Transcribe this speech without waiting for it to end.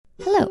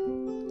Hello,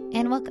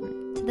 and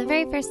welcome to the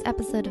very first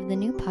episode of the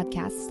new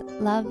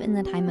podcast, Love in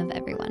the Time of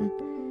Everyone.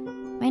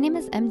 My name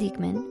is M.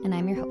 Diekman, and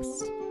I'm your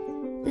host.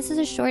 This is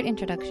a short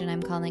introduction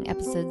I'm calling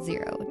Episode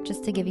 0,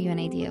 just to give you an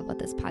idea of what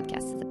this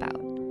podcast is about.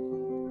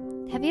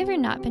 Have you ever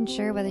not been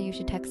sure whether you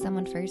should text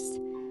someone first?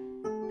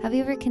 Have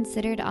you ever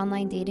considered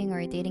online dating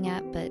or a dating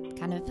app, but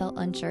kind of felt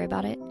unsure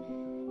about it?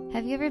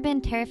 Have you ever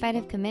been terrified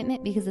of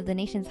commitment because of the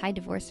nation's high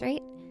divorce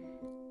rate?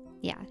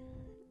 Yeah,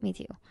 me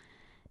too.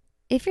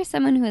 If you're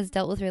someone who has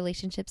dealt with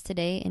relationships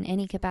today in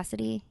any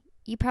capacity,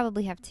 you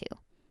probably have too.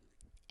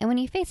 And when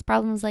you face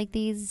problems like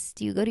these,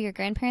 do you go to your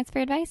grandparents for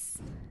advice?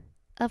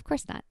 Of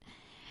course not.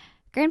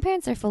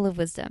 Grandparents are full of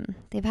wisdom.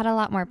 They've had a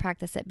lot more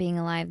practice at being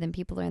alive than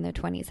people in their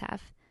 20s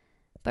have.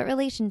 But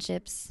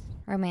relationships,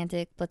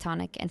 romantic,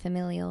 platonic, and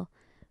familial,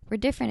 were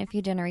different a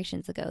few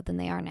generations ago than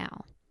they are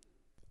now.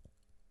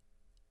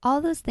 All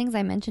those things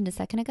I mentioned a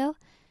second ago,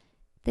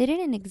 they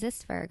didn't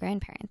exist for our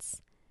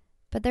grandparents.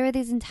 But there were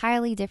these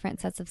entirely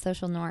different sets of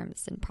social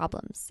norms and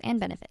problems and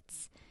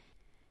benefits.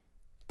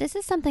 This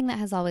is something that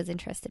has always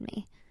interested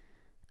me.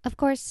 Of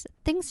course,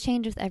 things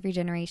change with every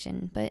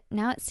generation, but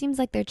now it seems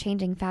like they're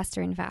changing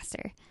faster and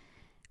faster.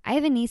 I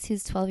have a niece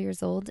who's 12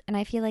 years old, and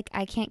I feel like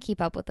I can't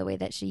keep up with the way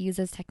that she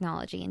uses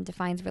technology and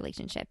defines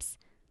relationships.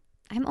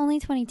 I'm only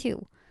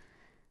 22.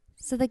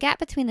 So the gap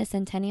between the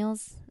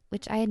centennials,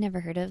 which I had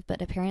never heard of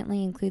but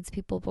apparently includes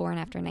people born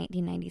after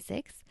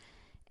 1996,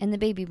 and the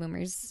baby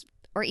boomers,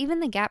 or even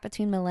the gap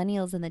between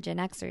millennials and the Gen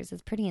Xers,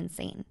 is pretty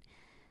insane.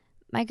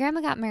 My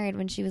grandma got married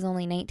when she was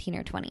only 19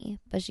 or 20,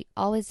 but she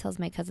always tells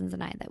my cousins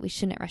and I that we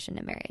shouldn't rush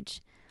into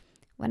marriage.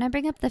 When I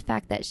bring up the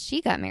fact that she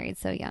got married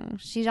so young,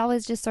 she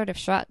always just sort of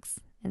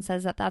shrugs and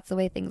says that that's the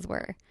way things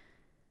were.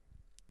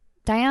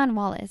 Dianne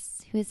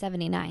Wallace, who is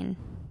 79,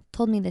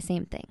 told me the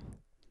same thing.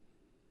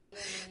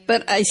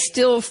 But I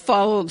still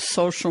followed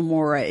social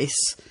mores.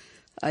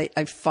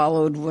 I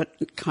followed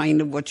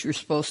what you're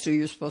supposed to.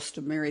 You're supposed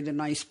to marry the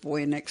nice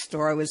boy next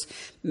door. I was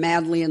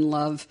madly in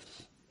love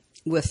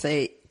with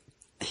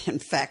in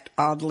fact,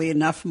 oddly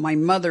enough, my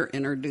mother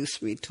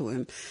introduced me to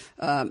him,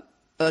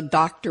 a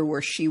doctor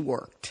where she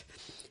worked.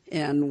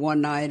 And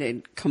one night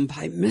I'd come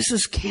by,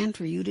 Mrs.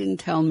 Cantor, you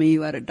didn't tell me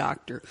you had a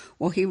doctor.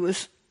 Well, he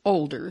was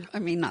older. I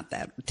mean, not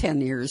that,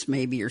 10 years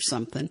maybe or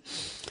something.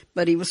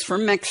 But he was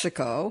from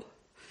Mexico,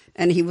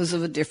 and he was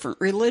of a different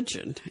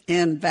religion.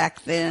 And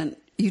back then,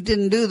 you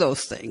didn't do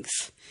those things.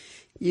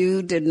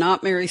 You did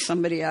not marry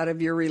somebody out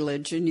of your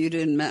religion. You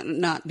did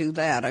not do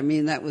that. I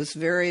mean, that was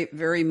very,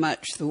 very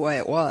much the way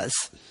it was.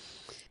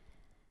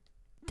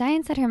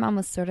 Dianne said her mom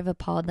was sort of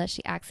appalled that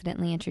she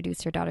accidentally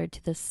introduced her daughter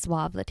to this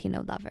suave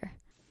Latino lover.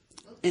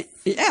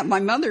 Yeah, my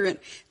mother, and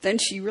then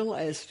she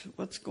realized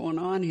what's going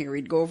on here.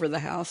 He'd go over the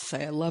house,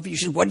 say, I love you.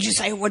 She said, what'd you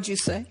say? What'd you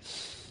say?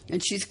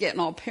 And she's getting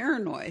all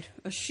paranoid.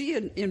 She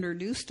had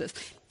introduced us.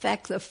 In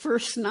fact, the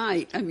first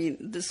night,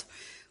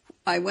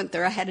 I went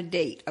there, I had a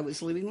date. I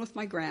was living with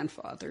my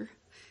grandfather,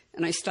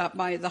 and I stopped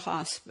by the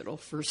hospital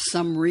for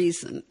some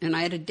reason, and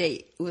I had a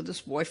date with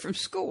this boy from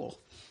school.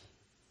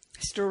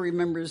 I still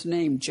remember his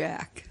name,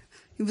 Jack.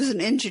 He was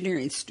an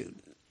engineering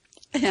student.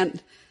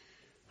 And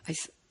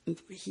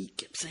he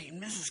kept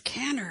saying, Mrs.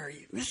 Cantor,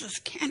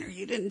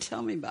 you didn't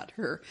tell me about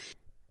her.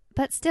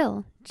 But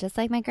still, just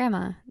like my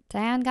grandma,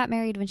 Dianne got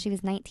married when she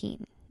was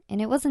 19,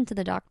 and it wasn't to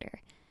the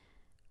doctor.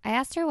 I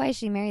asked her why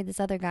she married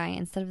this other guy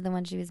instead of the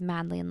one she was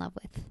madly in love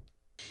with.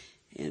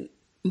 And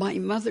my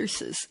mother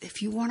says,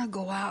 if you want to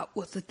go out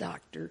with the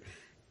doctor,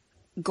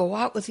 go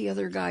out with the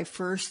other guy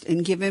first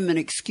and give him an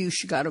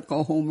excuse you got to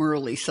go home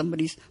early.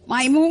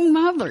 My own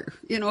mother,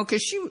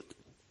 because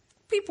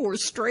people were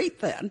straight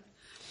then.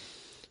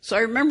 So I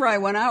remember I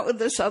went out with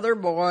this other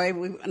boy,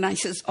 and I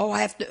says,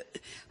 I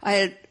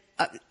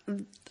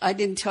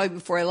didn't tell you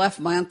before I left,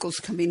 my uncle's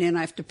coming in,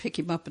 I have to pick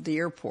him up at the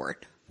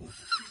airport.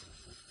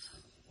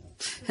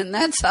 And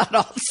that's how it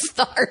all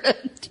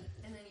started.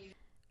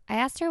 I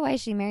asked her why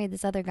she married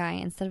this other guy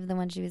instead of the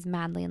one she was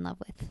madly in love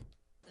with.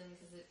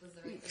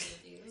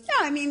 Yeah,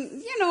 I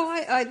mean,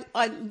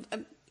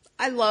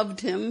 I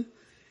loved him,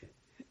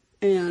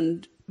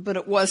 but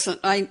it wasn't.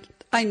 I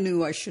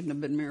knew I shouldn't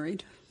have been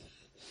married.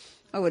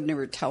 I would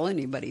never tell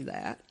anybody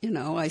that.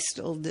 I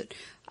still did.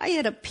 I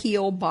had a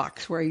P.O.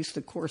 box where I used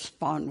to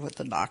correspond with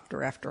the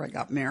doctor after I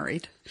got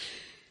married.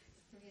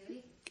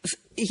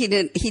 He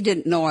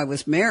didn't know I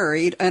was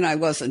married, and I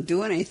wasn't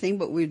doing anything,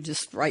 but we'd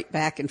just write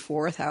back and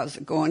forth, how's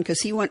it going?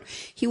 Because he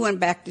went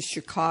back to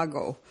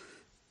Chicago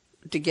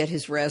to get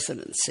his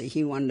residency.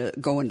 He wanted to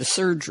go into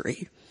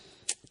surgery,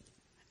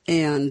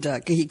 and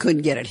he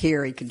couldn't get it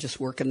here. He could just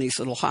work in these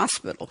little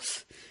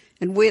hospitals.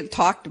 And we had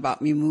talked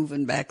about me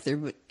moving back there,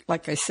 but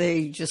like I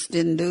say, just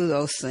didn't do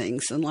those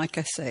things. And like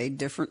I say,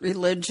 different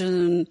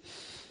religion,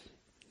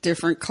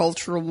 different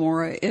cultural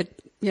The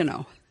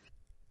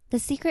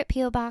secret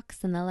P.O.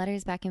 box and the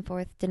letters back and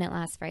forth didn't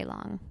last very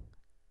long.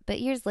 But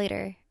years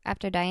later,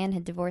 after Dianne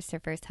had divorced her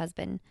first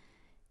husband,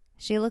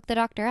 she looked the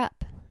doctor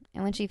up,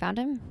 and when she found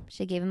him,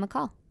 she gave him a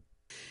call.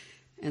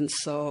 And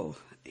so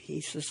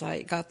he says,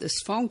 I got this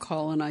phone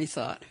call, and I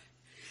said,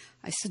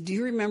 do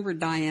you remember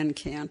Dianne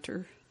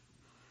Cantor?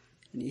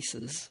 And he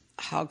says,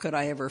 how could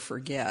I ever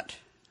forget?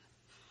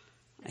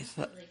 I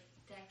thought, like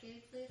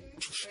decades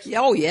later?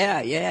 oh, yeah.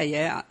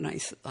 And I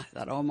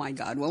thought, oh, my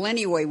God. Well,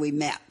 anyway, we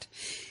met.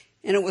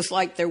 And it was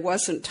like there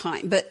wasn't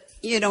time. But,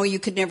 you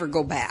could never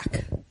go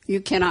back.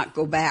 You cannot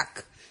go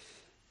back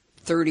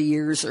 30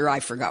 years, or I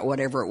forgot,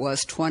 whatever it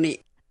was, 20.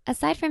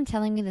 Aside from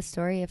telling me the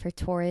story of her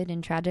torrid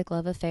and tragic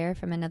love affair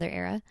from another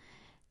era,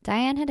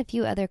 Dianne had a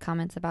few other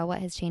comments about what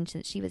has changed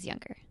since she was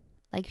younger,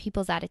 like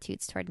people's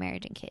attitudes toward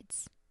marriage and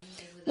kids.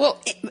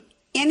 Well,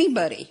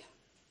 anybody,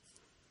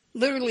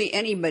 literally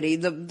anybody.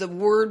 The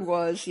word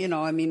was,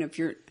 if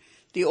you're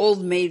the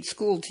old maid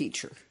school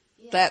teacher,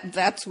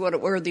 that's what it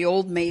were, the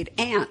old maid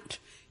aunt,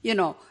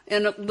 and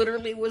it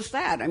literally was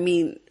that. I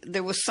mean,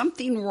 there was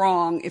something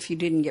wrong if you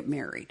didn't get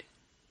married.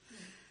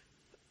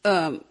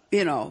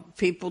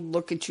 People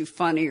look at you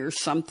funny or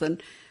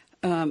something.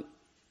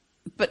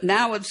 But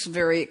now it's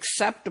very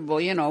acceptable.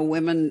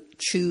 Women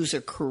choose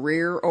a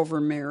career over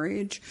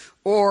marriage,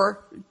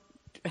 or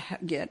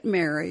get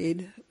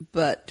married,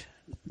 but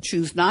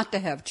choose not to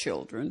have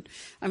children.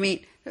 I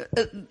mean,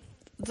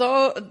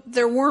 though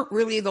there weren't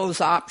really those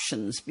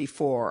options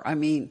before. I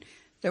mean,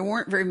 there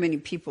weren't very many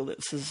people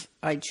that says,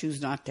 I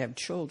choose not to have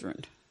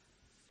children.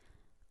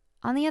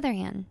 On the other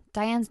hand,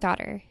 Dianne's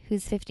daughter,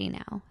 who's 50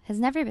 now, has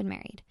never been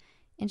married,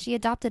 and she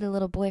adopted a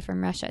little boy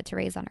from Russia to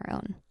raise on her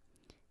own.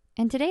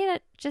 And today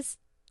that just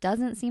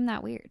doesn't seem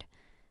that weird.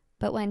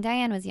 But when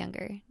Dianne was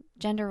younger,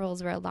 gender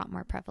roles were a lot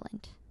more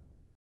prevalent.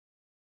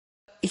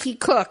 He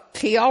cooked.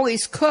 He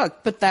always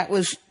cooked, but that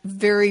was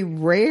very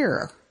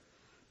rare.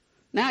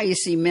 Now you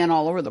see men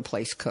all over the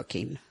place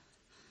cooking.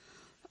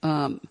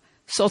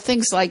 So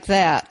things like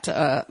that.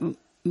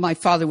 My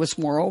father was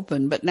more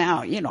open, but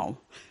now,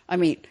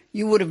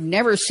 you would have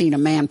never seen a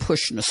man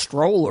pushing a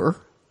stroller.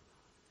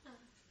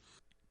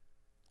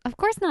 Of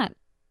course not.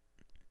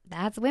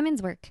 That's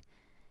women's work.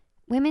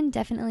 Women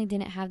definitely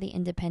didn't have the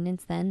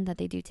independence then that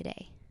they do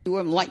today.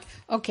 Like,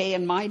 okay,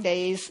 in my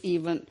days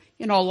even,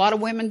 a lot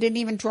of women didn't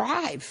even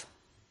drive.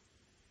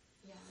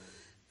 Yeah.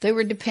 They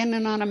were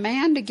dependent on a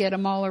man to get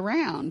them all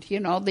around.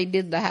 They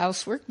did the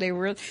housework. There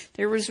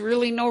was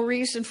really no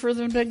reason for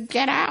them to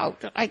get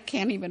out. I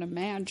can't even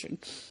imagine.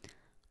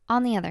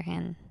 On the other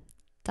hand,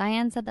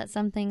 Dianne said that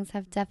some things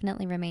have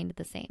definitely remained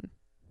the same.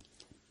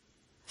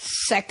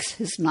 Sex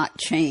has not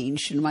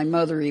changed, and my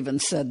mother even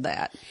said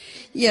that.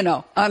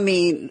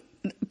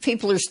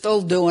 People are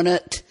still doing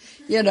it,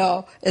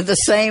 the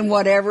same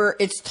whatever.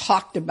 It's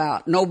talked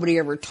about. Nobody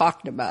ever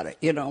talked about it.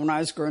 When I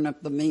was growing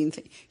up, the main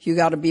thing, you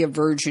got to be a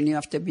virgin, you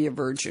have to be a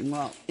virgin.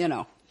 Well,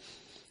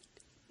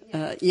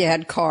 you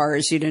had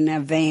cars, you didn't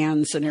have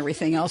vans and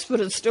everything else,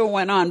 but it still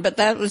went on. But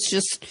that was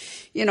just,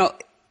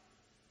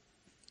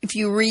 if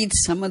you read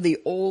some of the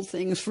old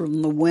things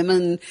from the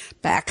women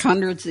back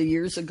hundreds of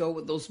years ago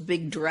with those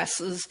big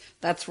dresses,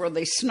 that's where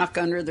they snuck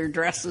under their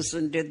dresses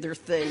and did their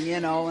thing,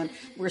 and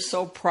were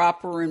so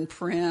proper and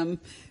prim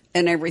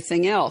and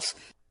everything else.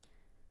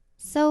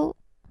 So,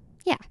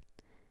 yeah.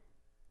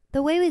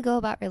 The way we go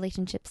about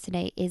relationships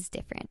today is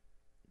different.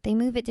 They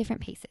move at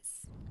different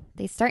paces.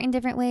 They start in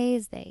different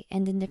ways, they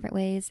end in different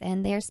ways,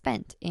 and they are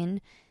spent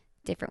in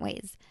different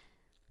ways.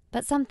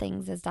 But some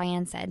things, as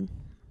Dianne said,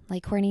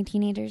 like horny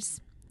teenagers,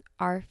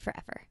 are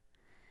forever.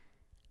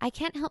 I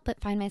can't help but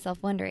find myself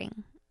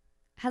wondering,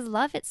 has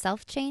love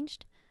itself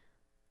changed?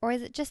 Or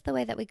is it just the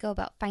way that we go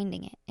about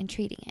finding it and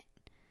treating it?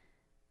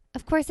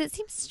 Of course, it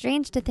seems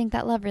strange to think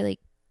that love really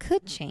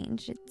could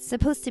change. It's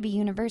supposed to be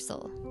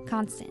universal,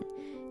 constant,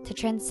 to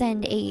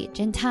transcend age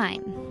and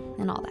time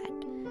and all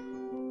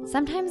that.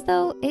 Sometimes,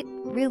 though, it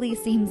really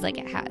seems like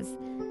it has.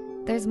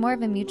 There's more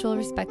of a mutual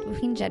respect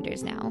between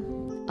genders now,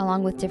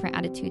 along with different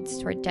attitudes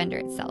toward gender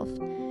itself.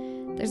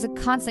 There's a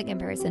constant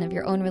comparison of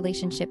your own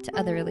relationship to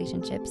other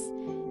relationships,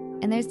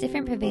 and there's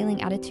different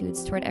prevailing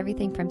attitudes toward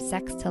everything from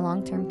sex to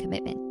long-term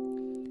commitment.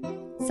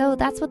 So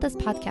that's what this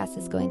podcast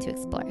is going to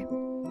explore.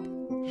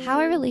 How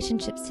are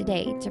relationships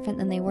today different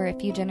than they were a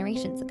few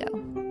generations ago?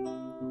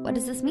 What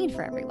does this mean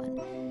for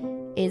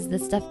everyone? Is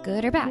this stuff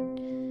good or bad?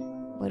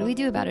 What do we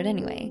do about it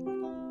anyway?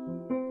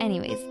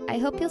 Anyways, I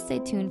hope you'll stay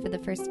tuned for the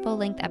first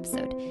full-length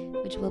episode,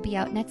 which will be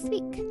out next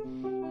week.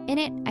 In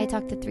it, I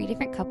talked to 3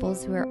 different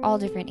couples who are all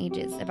different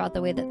ages about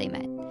the way that they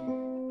met.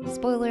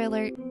 Spoiler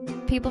alert,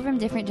 people from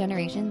different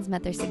generations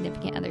met their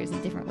significant others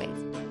in different ways.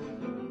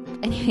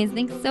 Anyways,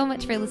 thanks so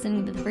much for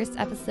listening to the first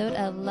episode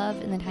of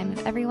Love in the Time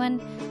of Everyone,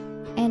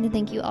 and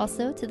thank you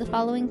also to the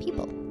following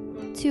people.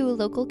 To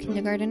Local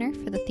Kindergartner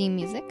for the theme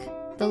music.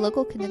 The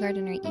Local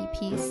Kindergartner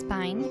EP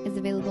Spine is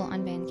available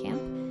on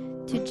Bandcamp.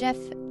 To Jeff,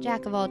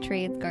 Jack of all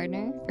trades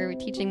Gardner, for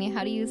teaching me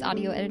how to use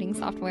audio editing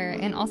software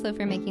and also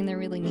for making the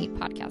really neat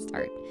podcast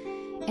art.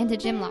 And to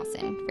Jim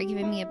Lawson for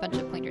giving me a bunch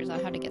of pointers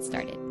on how to get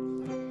started.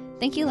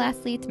 Thank you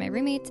lastly to my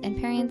roommates and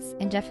parents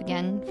and Jeff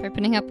again for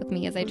putting up with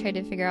me as I tried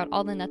to figure out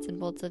all the nuts and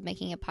bolts of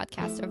making a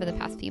podcast over the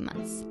past few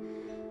months.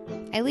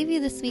 I leave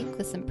you this week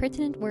with some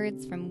pertinent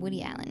words from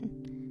Woody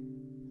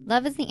Allen.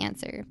 Love is the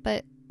answer,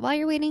 but while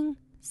you're waiting,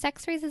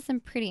 sex raises some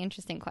pretty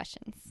interesting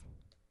questions.